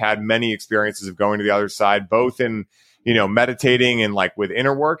understand and I've had many experiences of going to the other side, both in, meditating and like with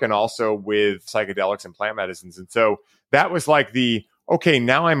inner work and also with psychedelics and plant medicines. And so that was like okay,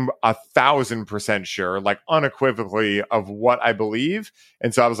 now I'm 1,000% sure, like unequivocally, of what I believe.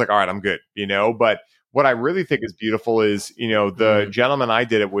 And so I was like, all right, I'm good, but what I really think is beautiful is, the gentleman I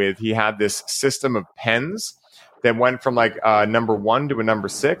did it with, he had this system of pens that went from like number 1 to a number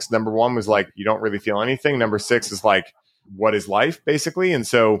 6. Number 1 was like, you don't really feel anything. Number 6 is like, what is life, basically? And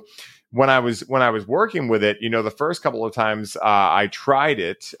so when I was working with it, the first couple of times I tried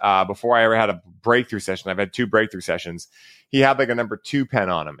it before I ever had a breakthrough session. I've had 2 breakthrough sessions. He had like a number 2 pen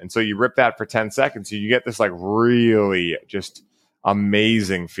on him. And so you rip that for 10 seconds. So you get this like really just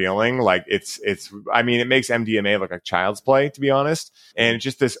amazing feeling. Like I mean, it makes MDMA look like child's play, to be honest. And it's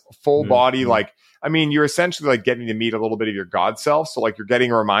just this full body, like, I mean, you're essentially like getting to meet a little bit of your God self. So like you're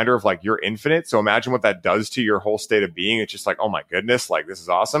getting a reminder of like you're infinite. So imagine what that does to your whole state of being. It's just like, oh my goodness, like this is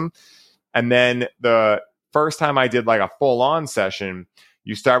awesome. And then the first time I did like a full on session,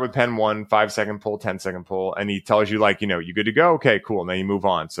 you start with pen 1, 5-second pull, 10-second pull. And he tells you like, you good to go? Okay, cool. And then you move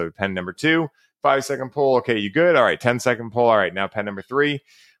on. So pen number 2, 5-second pull. Okay, you good? All right. 10-second pull. All right. Now pen number 3.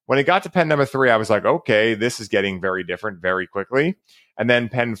 When it got to pen number 3, I was like, okay, this is getting very different very quickly. And then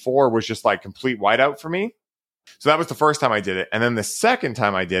pen 4 was just like complete whiteout for me. So that was the first time I did it. And then the second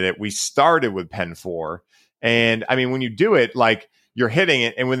time I did it, we started with pen 4. And I mean, when you do it, like you're hitting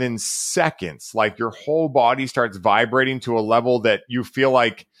it and within seconds, like your whole body starts vibrating to a level that you feel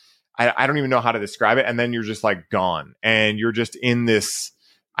like, I don't even know how to describe it. And then you're just like gone and you're just in this,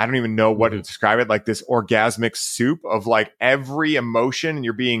 I don't even know what to describe it, like this orgasmic soup of like every emotion, and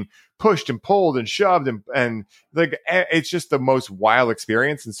you're being pushed and pulled and shoved and like it's just the most wild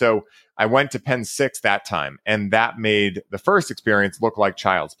experience. And so I went to pen 6 that time, and that made the first experience look like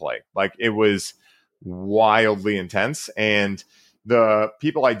child's play. Like it was wildly intense. And the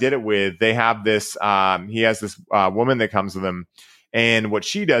people I did it with, they have this, he has this woman that comes with him. And what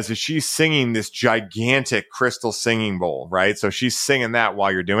she does is she's singing this gigantic crystal singing bowl, right? So she's singing that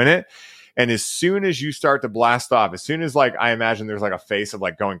while you're doing it. And as soon as you start to blast off, as soon as like, I imagine there's like a face of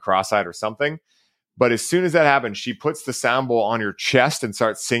like going cross-eyed or something. But as soon as that happens, she puts the sound bowl on your chest and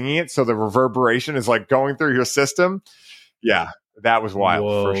starts singing it. So the reverberation is like going through your system. Yeah, that was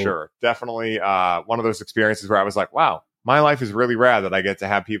wild for sure. Definitely one of those experiences where I was like, wow, my life is really rad that I get to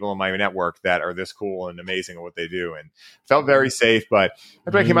have people in my network that are this cool and amazing at what they do. And felt very safe. But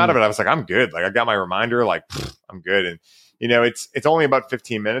after I came out of it, I was like, I'm good. Like I got my reminder, like I'm good. And it's only about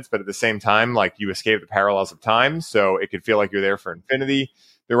 15 minutes, but at the same time, like you escape the parallels of time. So it could feel like you're there for infinity.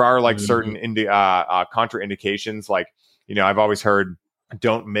 There are like certain contraindications. Like, I've always heard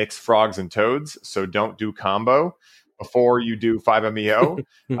don't mix frogs and toads. So don't do combo before you do 5-MeO,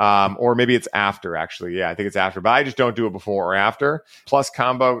 or maybe it's after, actually. Yeah, I think it's after, but I just don't do it before or after. Plus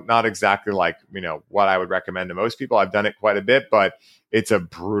combo, not exactly like, what I would recommend to most people. I've done it quite a bit, but it's a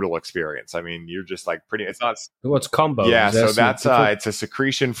brutal experience. I mean, you're just like it's not. What's combo? Yeah, so that's, it's a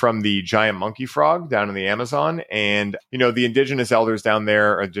secretion from the giant monkey frog down in the Amazon. And, the indigenous elders down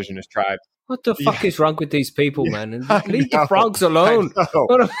there, or indigenous tribes. What the fuck is wrong with these people, man? Leave the frogs alone.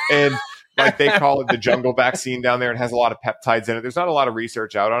 And like they call it the jungle vaccine down there. It has a lot of peptides in it. There's not a lot of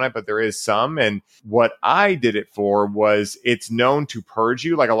research out on it, but there is some. And what I did it for was it's known to purge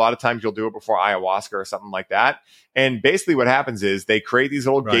you. Like a lot of times you'll do it before ayahuasca or something like that. And basically what happens is they create these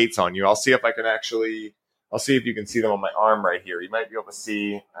little gates on you. I'll see if you can see them on my arm right here. You might be able to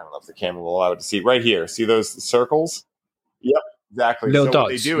see, I don't know if the camera will allow it to see right here. See those circles? Yep, exactly. Little so dots.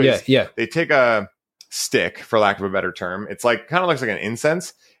 What they do is they take a stick, for lack of a better term. It's like kind of looks like an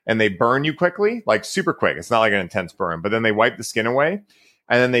incense. And they burn you quickly, like super quick. It's not like an intense burn, but then they wipe the skin away.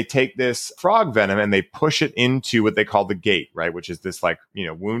 And then they take this frog venom and they push it into what they call the gate, right? Which is this like,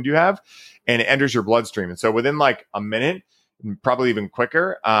 wound you have, and it enters your bloodstream. And so within like a minute, probably even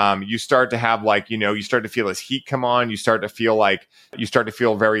quicker, you start to have like, you start to feel this heat come on. You start to feel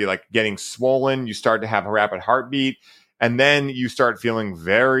very like getting swollen. You start to have a rapid heartbeat. And then you start feeling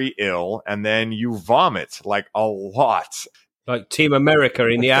very ill. And then you vomit like a lot. Like Team America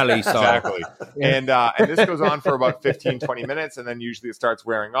in the alley style. Exactly. And this goes on for about 15, 20 minutes. And then usually it starts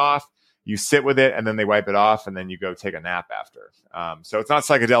wearing off. You sit with it and then they wipe it off and then you go take a nap after. So it's not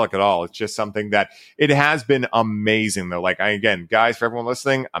psychedelic at all. It's just something that it has been amazing though. Like again, guys, for everyone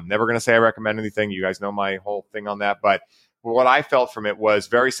listening, I'm never going to say I recommend anything. You guys know my whole thing on that. But what I felt from it was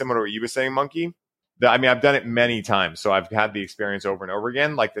very similar to what you were saying, Monkey. I mean, I've done it many times, so I've had the experience over and over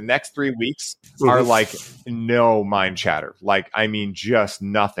again. Like the next 3 weeks are like no mind chatter. Like, I mean, just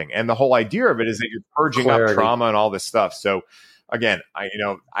nothing. And the whole idea of it is that you're purging up trauma and all this stuff. So again,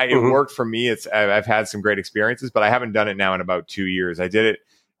 it worked for me. I've had some great experiences, but I haven't done it now in about 2 years. I did it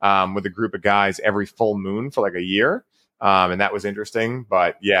with a group of guys every full moon for like a year. And that was interesting,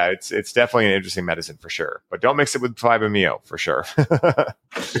 but yeah, it's definitely an interesting medicine for sure, but don't mix it with 5-MeO for sure.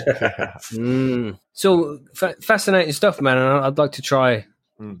 So fascinating stuff, man. And I'd like to try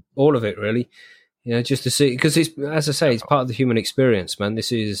all of it really, just to see, because it's, as I say, it's part of the human experience, man.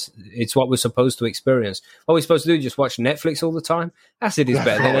 It's what we're supposed to experience. What we're supposed to do is just watch Netflix all the time. Acid is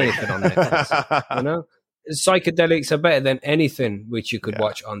better than anything on Netflix, Psychedelics are better than anything which you could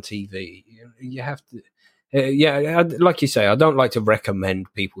watch on TV. You have to. Like you say, I don't like to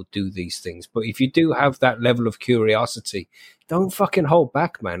recommend people do these things, but if you do have that level of curiosity, don't fucking hold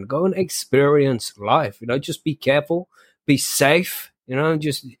back, man. Go and experience life. Just be careful. be safe,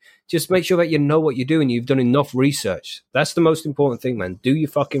 just make sure that you know what you're doing. You've done enough research. That's the most important thing, man. Do your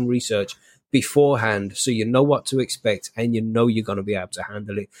fucking research beforehand so you know what to expect and you know you're going to be able to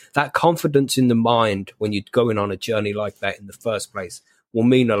handle it. That confidence in the mind when you're going on a journey like that in the first place will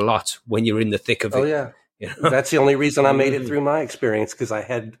mean a lot when you're in the thick of it. Oh, yeah. That's the only reason I made it through my experience, because I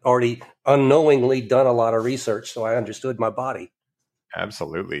had already unknowingly done a lot of research, so I understood my body.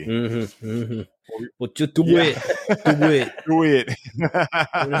 Absolutely. Well, just do it. Do it.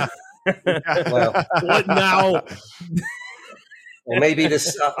 Well, What now? Well, maybe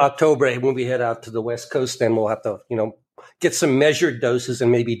this October when we head out to the West Coast, then we'll have to, get some measured doses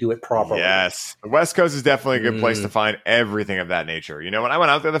and maybe do it properly. Yes. The West Coast is definitely a good place to find everything of that nature. When I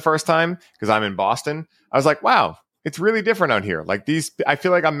went out there the first time, because I'm in Boston, I was like, wow, it's really different out here. Like I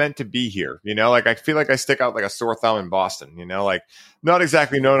feel like I'm meant to be here, like I feel like I stick out like a sore thumb in Boston, like not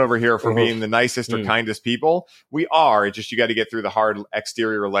exactly known over here for being the nicest or kindest people. We are. It's just you got to get through the hard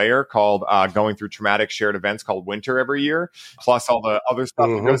exterior layer called going through traumatic shared events called winter every year, plus all the other stuff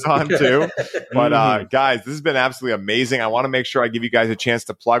that goes on too. But guys, this has been absolutely amazing. I want to make sure I give you guys a chance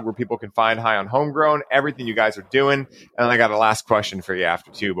to plug where people can find High on Homegrown, everything you guys are doing. And I got a last question for you after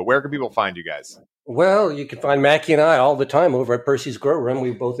too. But where can people find you guys? Well, you can find Macky and I all the time over at Percy's Grow Room.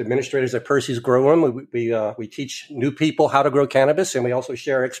 We're both administrators at Percy's Grow Room. We teach new people how to grow cannabis, and we also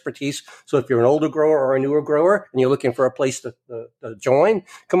share expertise. So if you're an older grower or a newer grower and you're looking for a place to join,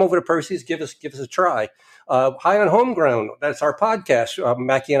 come over to Percy's. Give us a try. High on Homegrown, that's our podcast.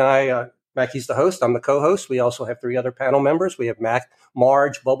 Macky and I, Macky's the host. I'm the co-host. We also have 3 other panel members. We have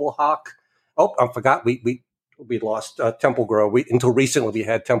Marge, Bubble Hawk. Oh, I forgot. We lost Temple Grower. Until recently, we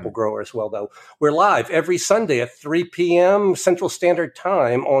had Temple Grower as well, though. We're live every Sunday at 3 p.m. Central Standard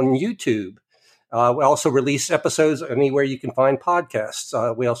Time on YouTube. We also release episodes anywhere you can find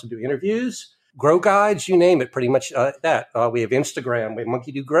podcasts. We also do interviews, grow guides, you name it, pretty much that. We have Instagram. We have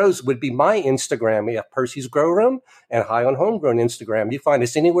Monkey Do Grows would be my Instagram. We have Percy's Grow Room and High on Homegrown Instagram. You find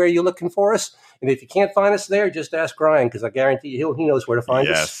us anywhere you're looking for us. And if you can't find us there, just ask Ryan, because I guarantee you he knows where to find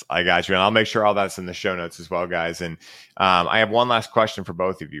us. Yes, I got you. And I'll make sure all that's in the show notes as well, guys. And I have one last question for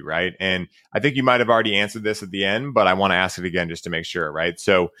both of you, right? And I think you might have already answered this at the end, but I want to ask it again just to make sure, right?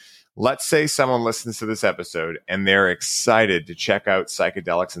 So let's say someone listens to this episode and they're excited to check out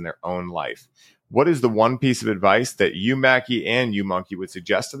psychedelics in their own life. What is the one piece of advice that you, Macky, and you, Monkey, would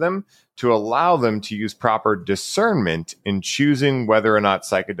suggest to them to allow them to use proper discernment in choosing whether or not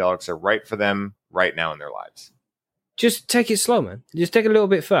psychedelics are right for them right now in their lives? Just take it slow, man. Just take a little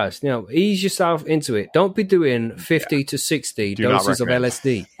bit first. Ease yourself into it. Don't be doing 50 to 60 doses of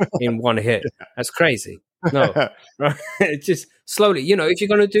LSD in one hit. That's crazy. No, just slowly. If you're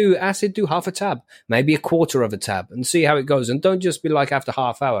going to do acid, do half a tab, maybe a quarter of a tab, and see how it goes. And don't just be like after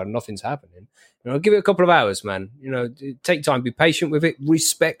half hour, nothing's happening. Give it a couple of hours, man. Take time, be patient with it,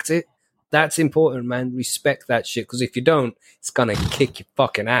 respect it. That's important, man. Respect that shit, because if you don't, it's going to kick your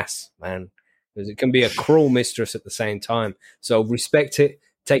fucking ass, man. Because it can be a cruel mistress at the same time. So respect it,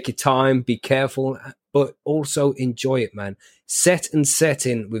 take your time, be careful, but also enjoy it, man.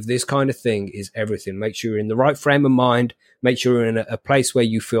 Setting with this kind of thing is everything. Make sure you're in the right frame of mind. Make sure you're in a place where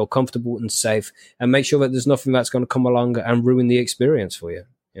you feel comfortable and safe, and make sure that there's nothing that's going to come along and ruin the experience for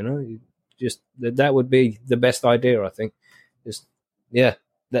you. Just that would be the best idea, I think. Just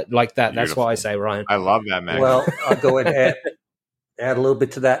that's Beautiful. what I say, Ryan. I love that, man. Well, I'll go ahead and add a little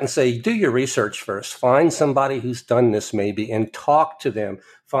bit to that and say, do your research first. Find somebody who's done this maybe and talk to them.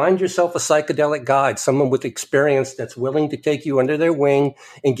 Find yourself a psychedelic guide, someone with experience that's willing to take you under their wing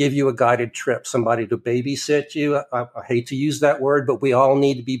and give you a guided trip, somebody to babysit you. I hate to use that word, but we all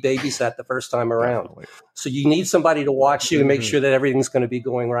need to be babysat the first time around. Definitely. So you need somebody to watch you and make sure that everything's going to be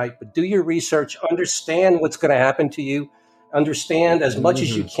going right. But do your research, understand what's going to happen to you, understand as much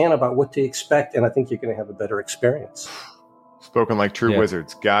as you can about what to expect, and I think you're going to have a better experience. Spoken like true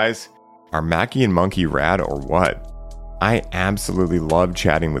wizards. Guys, are Macky and Monkey rad or what? I absolutely love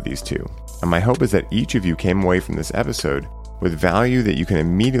chatting with these two, and my hope is that each of you came away from this episode with value that you can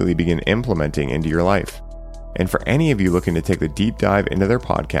immediately begin implementing into your life. And for any of you looking to take the deep dive into their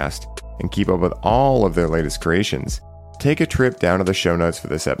podcast and keep up with all of their latest creations, take a trip down to the show notes for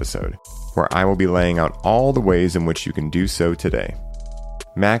this episode, where I will be laying out all the ways in which you can do so today.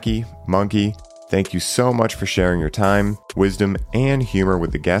 Macky, Monkey, thank you so much for sharing your time, wisdom, and humor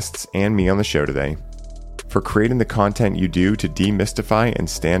with the guests and me on the show today, for creating the content you do to demystify and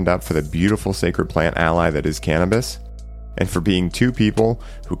stand up for the beautiful sacred plant ally that is cannabis, and for being two people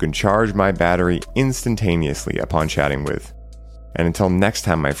who can charge my battery instantaneously upon chatting with. And until next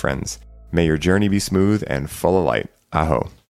time, my friends, may your journey be smooth and full of light. Aho.